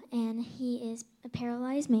Putu, and he is a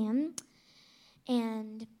paralyzed man.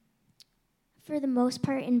 And for the most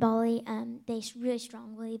part in Bali, they really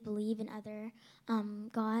strongly believe in other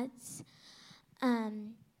gods.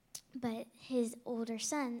 But his older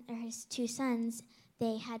son, or his 2 sons,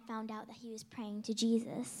 they had found out that he was praying to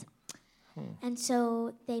Jesus. And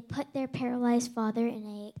so they put their paralyzed father in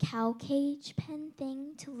a cow cage pen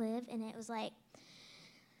thing to live, and it was like,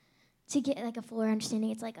 to get like a fuller understanding,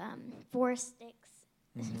 it's like 4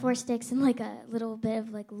 sticks and like a little bit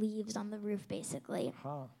of like leaves on the roof, basically.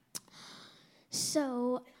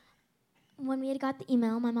 So when we had got the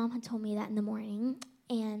email, my mom had told me that in the morning,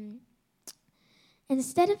 and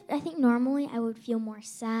instead of, I think normally I would feel more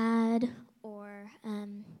sad or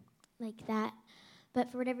like that. But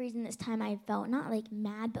for whatever reason, this time I felt not like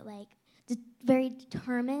mad, but like very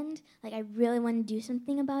determined. Like I really wanted to do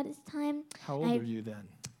something about it this time. How old were you then?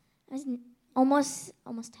 I was almost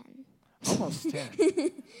 10. Almost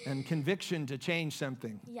 10. And conviction to change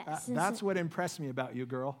something. Yes. That's what impressed me about you,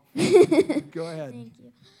 girl. Go ahead. Thank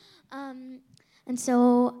you. And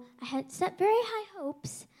so I had set very high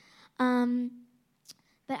hopes.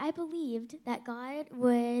 But I believed that God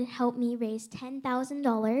would help me raise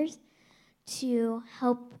 $10,000 to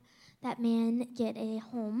help that man get a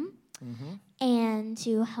home and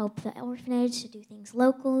to help the orphanage to do things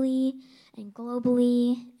locally and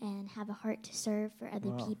globally and have a heart to serve for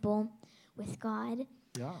other people with God.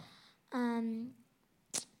 Yeah.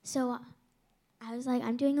 So I was like,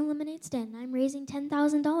 I'm doing a lemonade stand. I'm raising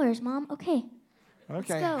 $10,000, Mom. Okay. Okay. Let's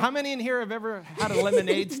go. How many in here have ever had a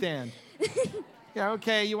lemonade stand? Yeah,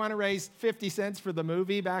 okay. You want to raise 50 cents for the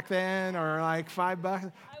movie back then, or like $5? I was crying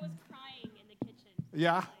in the kitchen.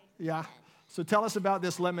 Yeah. So tell us about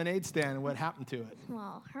this lemonade stand and what happened to it.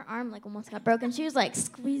 Well, her arm like almost got broken. She was like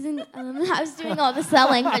squeezing. I was doing all the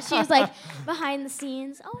selling, but she was like behind the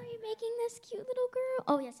scenes. Oh, are you making this cute little girl?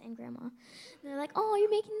 Oh, yes, and Grandma. And they're like, oh, are you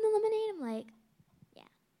making the lemonade? I'm like,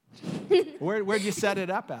 yeah. Where'd you set it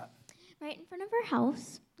up at? Right in front of her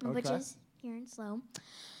house, which Okay. is here in Slow.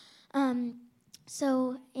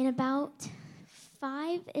 So in about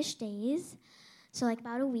 5-ish days, so like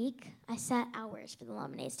about a week, I set hours for the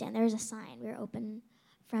lemonade stand. There was a sign. We were open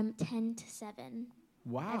from 10 to 7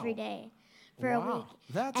 every day for a week.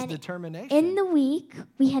 That's And determination. in the week,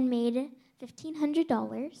 we had made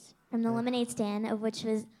 $1,500. from the lemonade stand, of which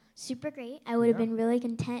was super great. I would have been really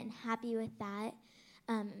content and happy with that,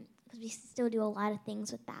 because we still do a lot of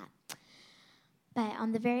things with that. But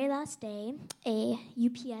on the very last day, a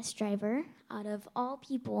UPS driver, out of all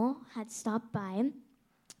people, had stopped by,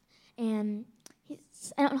 and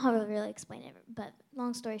I don't know how to really explain it, but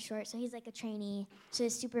long story short, so he's like a trainee, so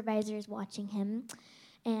his supervisor is watching him,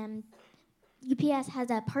 and UPS has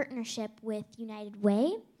a partnership with United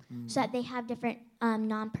Way, so that they have different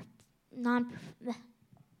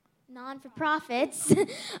non-for-profits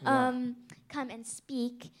come and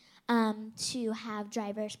speak to have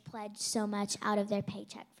drivers pledge so much out of their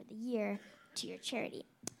paycheck for the year to your charity.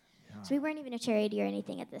 Yeah. So we weren't even a charity or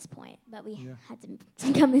anything at this point, but we had to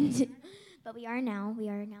come into. But we are now. We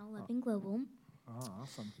are now Loving Global. Oh,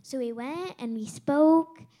 awesome. So we went and we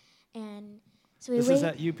spoke, and so we This is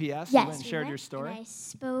at UPS? Yes, you went and shared your story? And I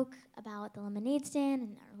spoke about the lemonade stand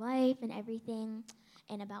and our life and everything,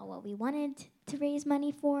 and about what we wanted to raise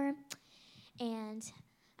money for. And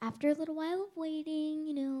after a little while of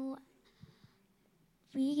waiting,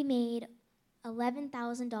 we made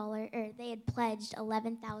 $11,000, or they had pledged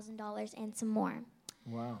 $11,000 and some more.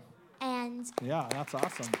 Wow. And yeah, that's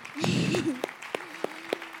awesome.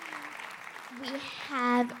 We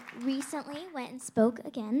have recently went and spoke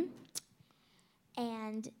again,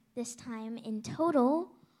 and this time in total,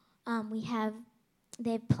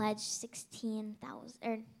 they've pledged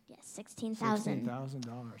 $16,000.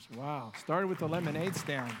 $16,000. Wow. Started with the lemonade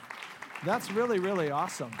stand. That's really, really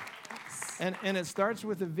awesome. Yes. And it starts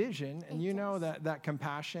with a vision, and you know that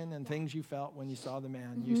compassion and things you felt when you saw the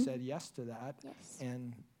man. You said yes to that. Yes.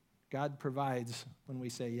 And God provides when we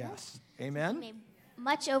say yes. Amen? We made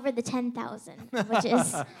much over the 10,000, which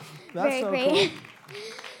is very so great.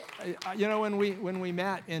 Cool. When we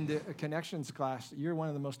met in the connections class, you're one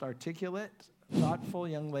of the most articulate, thoughtful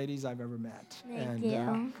young ladies I've ever met. Thank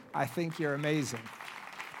you. I think you're amazing.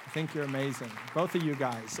 Both of you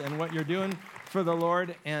guys. And what you're doing for the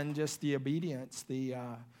Lord, and just the obedience, the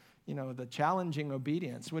challenging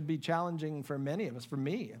obedience would be challenging for many of us. For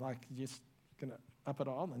me, like just going to up it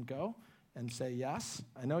all and go and say yes.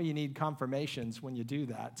 I know you need confirmations when you do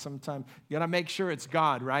that. Sometimes you got to make sure it's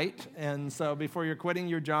God, right? And so before you're quitting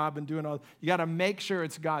your job and doing all, you got to make sure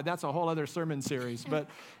it's God. That's a whole other sermon series, but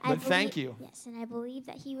thank you. Yes, and I believe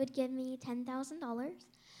that he would give me $10,000,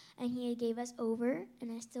 and he gave us over,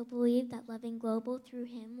 and I still believe that Loving Global through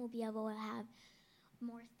him will be able to have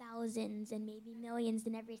more thousands and maybe millions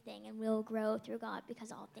and everything, and we'll grow through God,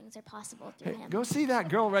 because all things are possible through him. Go see that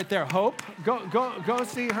girl right there, Hope. Go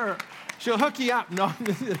see her. She'll hook you up. No.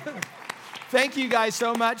 Thank you guys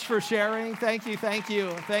so much for sharing. Thank you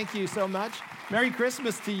so much. Merry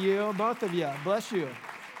Christmas to you, both of you. Bless you.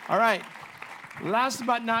 All right. Last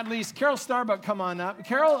but not least, Carol Starbuck, come on up.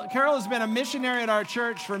 Carol has been a missionary at our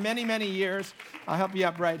church for many, many years. I'll help you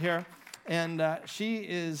up right here. And she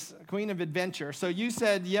is Queen of Adventure. So you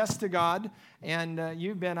said yes to God, and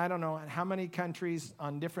you've been, I don't know how many countries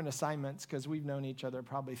on different assignments, because we've known each other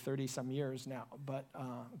probably 30-some years now. But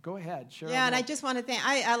go ahead, share. Yeah, and I just want to thank,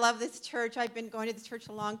 I love this church. I've been going to this church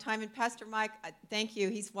a long time. And Pastor Mike, thank you.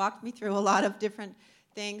 He's walked me through a lot of different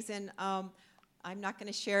things. And I'm not going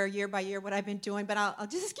to share year by year what I've been doing, but I'll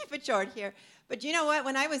just keep it short here. But you know what?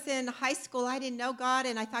 When I was in high school, I didn't know God,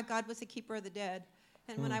 and I thought God was the keeper of the dead.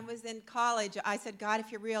 And when I was in college, I said, God,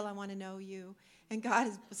 if you're real, I want to know you. And God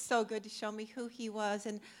was so good to show me who he was.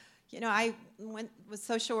 And, I went with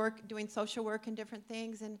social work, doing social work and different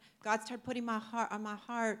things. And God started putting on my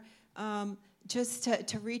heart just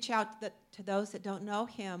to reach out to those that don't know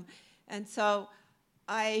him. And so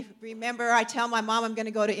I remember I tell my mom I'm going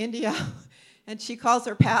to go to India. And she calls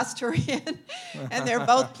her pastor in. And they're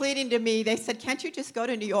both pleading to me. They said, can't you just go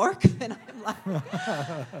to New York? And I'm like,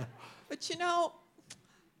 but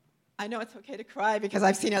I know it's okay to cry because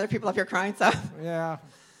I've seen other people up here crying, so. Yeah.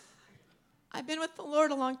 I've been with the Lord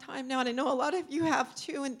a long time now, and I know a lot of you have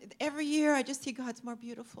too, and every year I just see God's more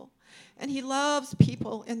beautiful. And he loves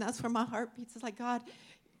people, and that's where my heart beats. It's like, God,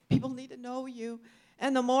 people need to know you.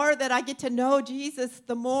 And the more that I get to know Jesus,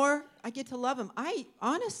 the more I get to love him. I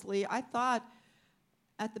thought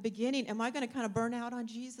at the beginning, am I going to kind of burn out on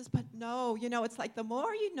Jesus? But no, it's like the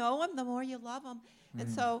more you know him, the more you love him. And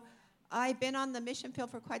so I've been on the mission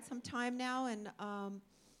field for quite some time now, and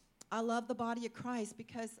I love the body of Christ,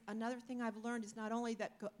 because another thing I've learned is not only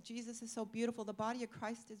that Jesus is so beautiful, the body of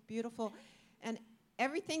Christ is beautiful, and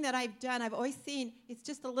everything that I've done, I've always seen it's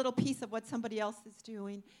just a little piece of what somebody else is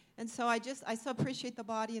doing. And so I so appreciate the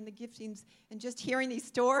body and the giftings, and just hearing these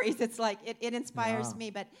stories, it's like it inspires me.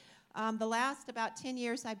 But the last about 10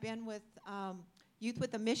 years I've been with Youth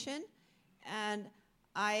with a Mission, and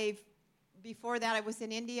I've before that, I was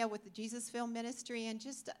in India with the Jesus Film Ministry, and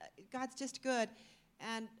just God's just good.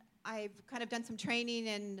 And I've kind of done some training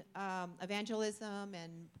in evangelism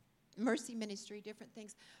and mercy ministry, different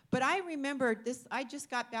things. But I remember this, I just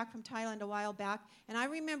got back from Thailand a while back, and I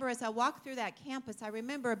remember as I walked through that campus, I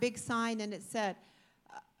remember a big sign, and it said,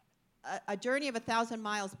 a journey of 1,000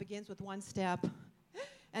 miles begins with one step.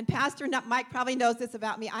 And Pastor Mike probably knows this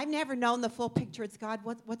about me. I've never known the full picture. It's God,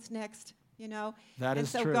 what's next, you know? That is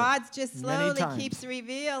so true. God just Many slowly times. keeps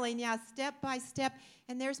revealing, step by step.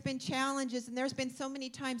 And there's been challenges, and there's been so many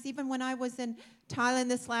times, even when I was in Thailand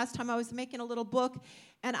this last time, I was making a little book.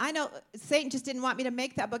 And I know Satan just didn't want me to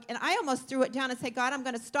make that book. And I almost threw it down and said, God, I'm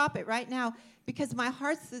going to stop it right now, because my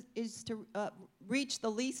heart is to reach the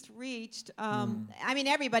least reached. I mean,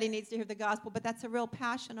 everybody needs to hear the gospel, but that's a real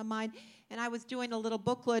passion of mine. And I was doing a little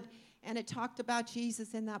booklet, and it talked about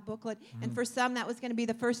Jesus in that booklet. And for some, that was going to be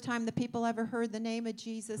the first time the people ever heard the name of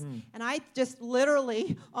Jesus. And I just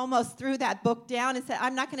literally almost threw that book down and said,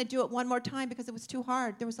 I'm not going to do it one more time, because it was too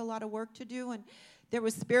hard. There was a lot of work to do, and there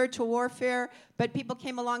was spiritual warfare, but people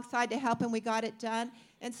came alongside to help, and we got it done.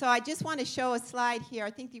 And so I just want to show a slide here. I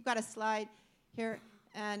think you've got a slide here,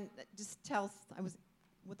 and just tells, I was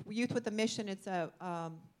with Youth with a Mission. It's a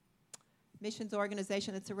missions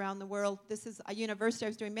organization that's around the world. This is a university I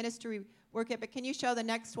was doing ministry work at, but can you show the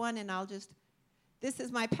next one? And I'll just, this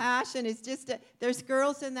is my passion. It's just, there's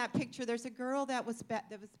girls in that picture. There's a girl that was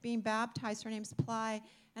being baptized. Her name's Ply.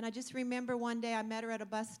 And I just remember one day I met her at a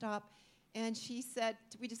bus stop, and she said,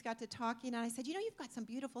 we just got to talking, and I said, you've got some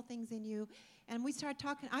beautiful things in you. And we started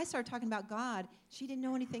talking, I started talking about God. She didn't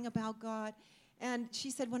know anything about God. And she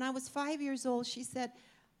said, when I was 5 years old, she said,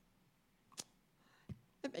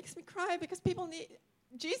 it makes me cry, because people need,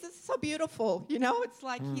 Jesus is so beautiful, it's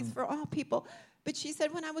like he's for all people. But she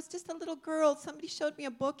said, when I was just a little girl, somebody showed me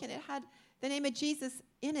a book, and it had the name of Jesus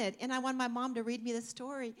in it, and I wanted my mom to read me the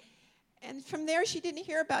story. And from there, she didn't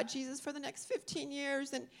hear about Jesus for the next 15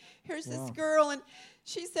 years. And here's this girl, and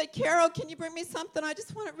she said, Carol, can you bring me something? I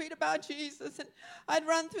just want to read about Jesus. And I'd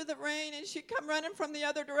run through the rain, and she'd come running from the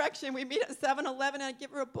other direction. We'd meet at 7-Eleven, and I'd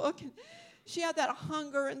give her a book. And she had that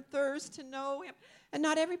hunger and thirst to know him. And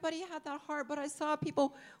not everybody had that heart, but I saw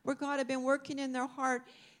people where God had been working in their heart.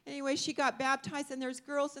 Anyway, she got baptized, and there's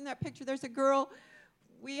girls in that picture. There's a girl,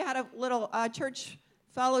 we had a little church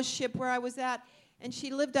fellowship where I was at, and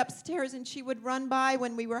she lived upstairs, and she would run by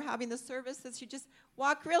when we were having the services. She'd just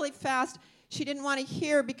walk really fast. She didn't want to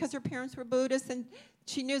hear, because her parents were Buddhists, and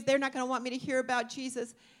she knew they're not going to want me to hear about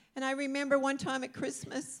Jesus. And I remember one time at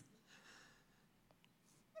Christmas,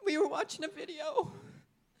 we were watching a video,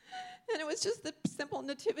 and it was just the simple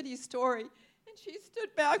nativity story. And she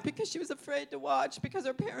stood back because she was afraid to watch, because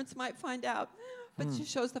her parents might find out. But she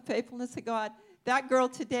shows the faithfulness of God. That girl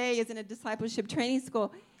today is in a discipleship training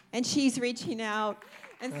school, and she's reaching out.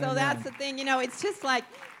 And so that's the thing, it's just like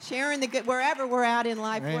sharing the good, wherever we're at in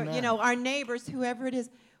life, where, our neighbors, whoever it is,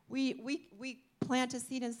 we plant a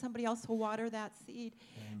seed, and somebody else will water that seed.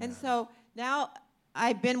 Amen. And so now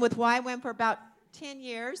I've been with YWAM for about 10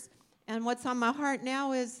 years, and what's on my heart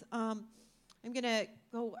now is I'm going to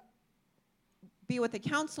go be with a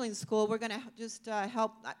counseling school. We're going to just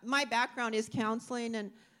help. My background is counseling,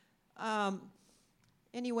 and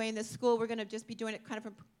anyway, in this school, we're going to just be doing it kind of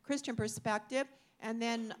from a Christian perspective, and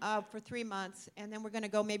then for 3 months, and then we're going to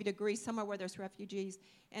go maybe to Greece, somewhere where there's refugees.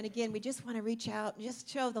 And again, we just want to reach out and just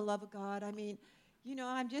show the love of God. I mean,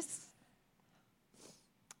 I'm just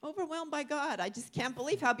overwhelmed by God. I just can't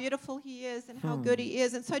believe how beautiful he is and how good he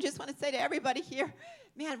is. And so I just want to say to everybody here,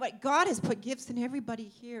 man, what God has put gifts in everybody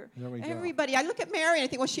here. Everybody. I look at Mary and I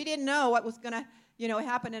think, well, she didn't know what was going to,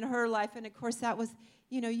 happen in her life. And of course, that was,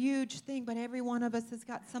 huge thing. But every one of us has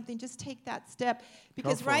got something. Just take that step.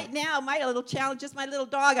 Because right now, my little challenge, just my little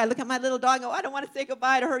dog, I look at my little dog and go, I don't want to say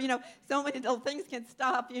goodbye to her. So many little things can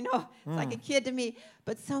stop, It's like a kid to me.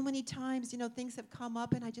 But so many times, things have come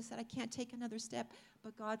up, and I just said, I can't take another step.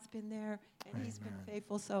 But God's been there, and he's been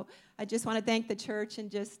faithful. So I just want to thank the church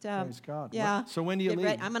and just, praise God. Yeah. So when do you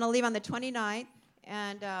leave? I'm going to leave on the 29th,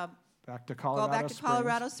 and back to Colorado go back to Springs.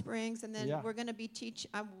 Colorado Springs, and then we're going to be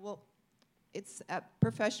it's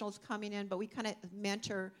professionals coming in, but we kind of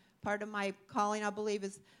mentor. Part of my calling, I believe,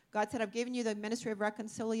 is God said, I've given you the ministry of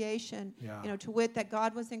reconciliation, to wit that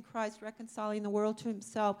God was in Christ reconciling the world to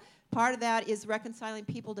himself. Part of that is reconciling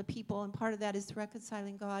people to people, and part of that is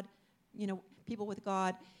reconciling God, people with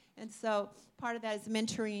God. And so part of that is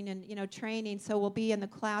mentoring and, training. So we'll be in the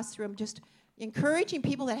classroom just encouraging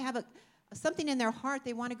people that have something in their heart.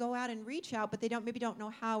 They want to go out and reach out, but they maybe don't know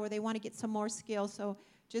how, or they want to get some more skills. So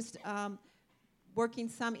just working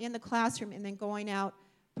some in the classroom and then going out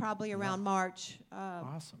probably around March.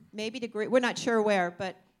 Awesome. Maybe to Greece. We're not sure where,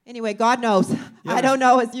 but anyway, God knows. Yeah, I don't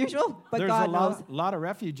know as usual, but There's God a knows. lot of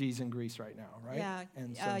refugees in Greece right now, right? Yeah,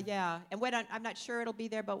 And yeah. And I'm not sure it'll be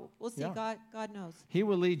there, but we'll see. Yeah. God knows. He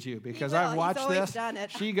will lead you because will. I've He's watched always this. done it.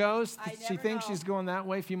 She goes, I she never thinks know. she's going that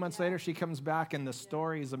way. A few months later, she comes back, and the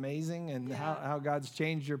story is amazing, and Yeah. how God's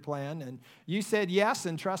changed your plan. And you said yes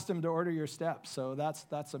and trust Him to order your steps. So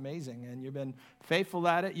that's amazing. And you've been faithful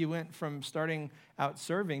at it. You went from starting out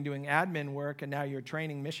serving, doing admin work, and now you're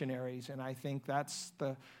training missionaries. And I think that's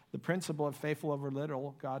the principle of faithful over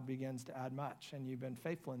little. God begins to add much, and you've been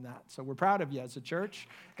faithful in that. So we're proud of you as a church,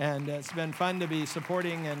 and it's been fun to be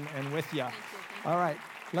supporting and with you. All right,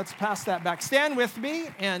 let's pass that back. Stand with me.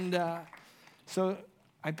 And so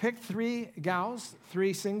I picked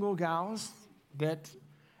three single gals that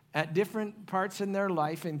at different parts in their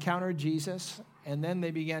life encountered Jesus, and then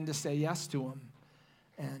they began to say yes to Him.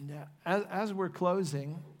 And as we're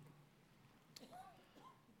closing,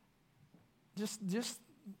 just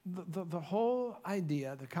the whole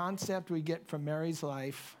idea, the concept we get from Mary's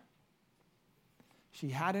life, she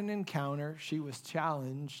had an encounter, she was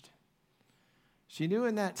challenged. She knew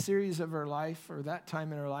in that series of her life, or that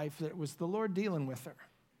time in her life, that it was the Lord dealing with her.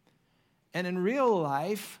 And in real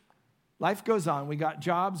life, life goes on. We got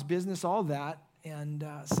jobs, business, all that, and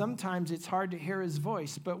sometimes it's hard to hear His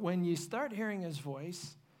voice. But when you start hearing His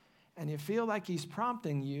voice, and you feel like He's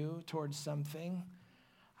prompting you towards something,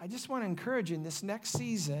 I just want to encourage you in this next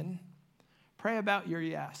season, pray about your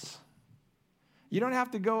yes. You don't have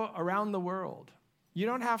to go around the world. You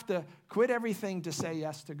don't have to quit everything to say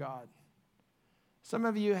yes to God. Some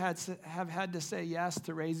of you have had to say yes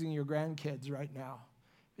to raising your grandkids right now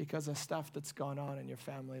because of stuff that's gone on in your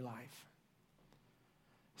family life.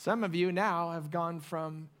 Some of you now have gone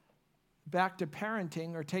from back to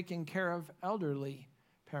parenting or taking care of elderly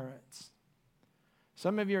parents.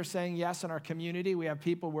 Some of you are saying yes in our community. We have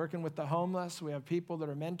people working with the homeless. We have people that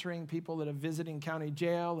are mentoring, people that are visiting county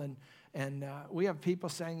jail, and we have people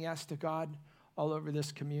saying yes to God all over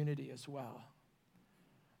this community as well.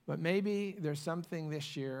 But maybe there's something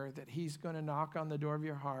this year that He's going to knock on the door of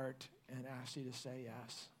your heart and ask you to say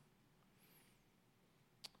yes.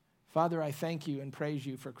 Father, I thank You and praise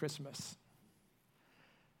You for Christmas.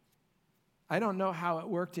 I don't know how it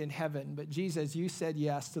worked in heaven, but Jesus, You said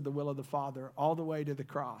yes to the will of the Father all the way to the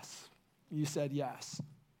cross. You said yes.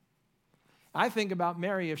 I think about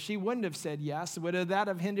Mary. If she wouldn't have said yes, would that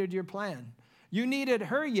have hindered your plan? You needed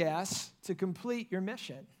her yes to complete your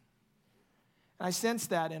mission. I sense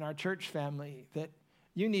that in our church family, that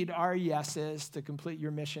you need our yeses to complete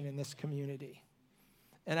your mission in this community.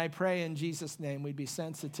 And I pray in Jesus' name we'd be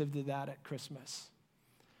sensitive to that at Christmas.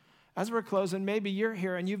 As we're closing, maybe you're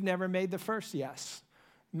here and you've never made the first yes.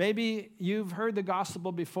 Maybe you've heard the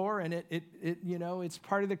gospel before and it's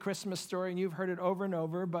part of the Christmas story and you've heard it over and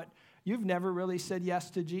over, but you've never really said yes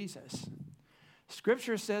to Jesus.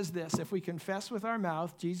 Scripture says this: if we confess with our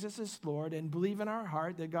mouth Jesus is Lord and believe in our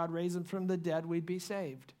heart that God raised Him from the dead, we'd be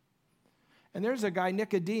saved. And there's a guy,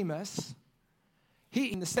 Nicodemus.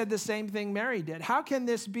 He said the same thing Mary did. How can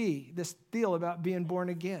this be, this deal about being born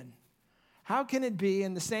again? How can it be?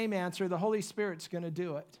 And the same answer, the Holy Spirit's going to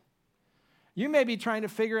do it. You may be trying to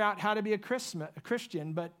figure out how to be a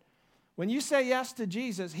Christian, but when you say yes to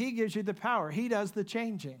Jesus, He gives you the power. He does the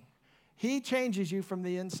changing. He changes you from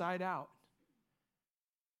the inside out.